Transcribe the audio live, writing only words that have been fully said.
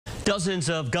Dozens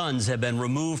of guns have been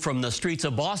removed from the streets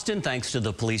of Boston thanks to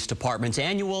the police department's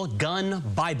annual gun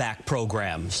buyback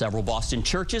program. Several Boston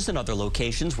churches and other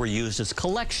locations were used as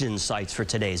collection sites for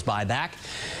today's buyback.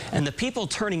 And the people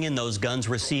turning in those guns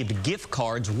received gift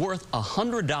cards worth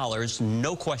 $100,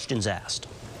 no questions asked.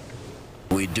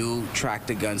 We do track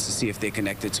the guns to see if they're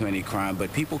connected to any crime,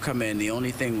 but people come in, the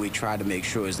only thing we try to make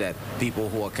sure is that people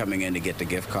who are coming in to get the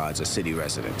gift cards are city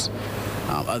residents.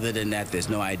 Other than that, there's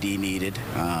no ID needed.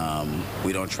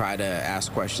 We don't try to ask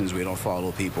questions. We don't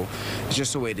follow people. It's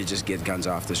just a way to just get guns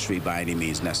off the street by any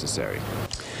means necessary.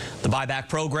 The buyback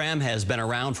program has been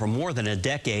around for more than a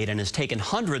decade and has taken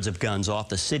hundreds of guns off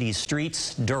the city's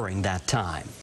streets during that time.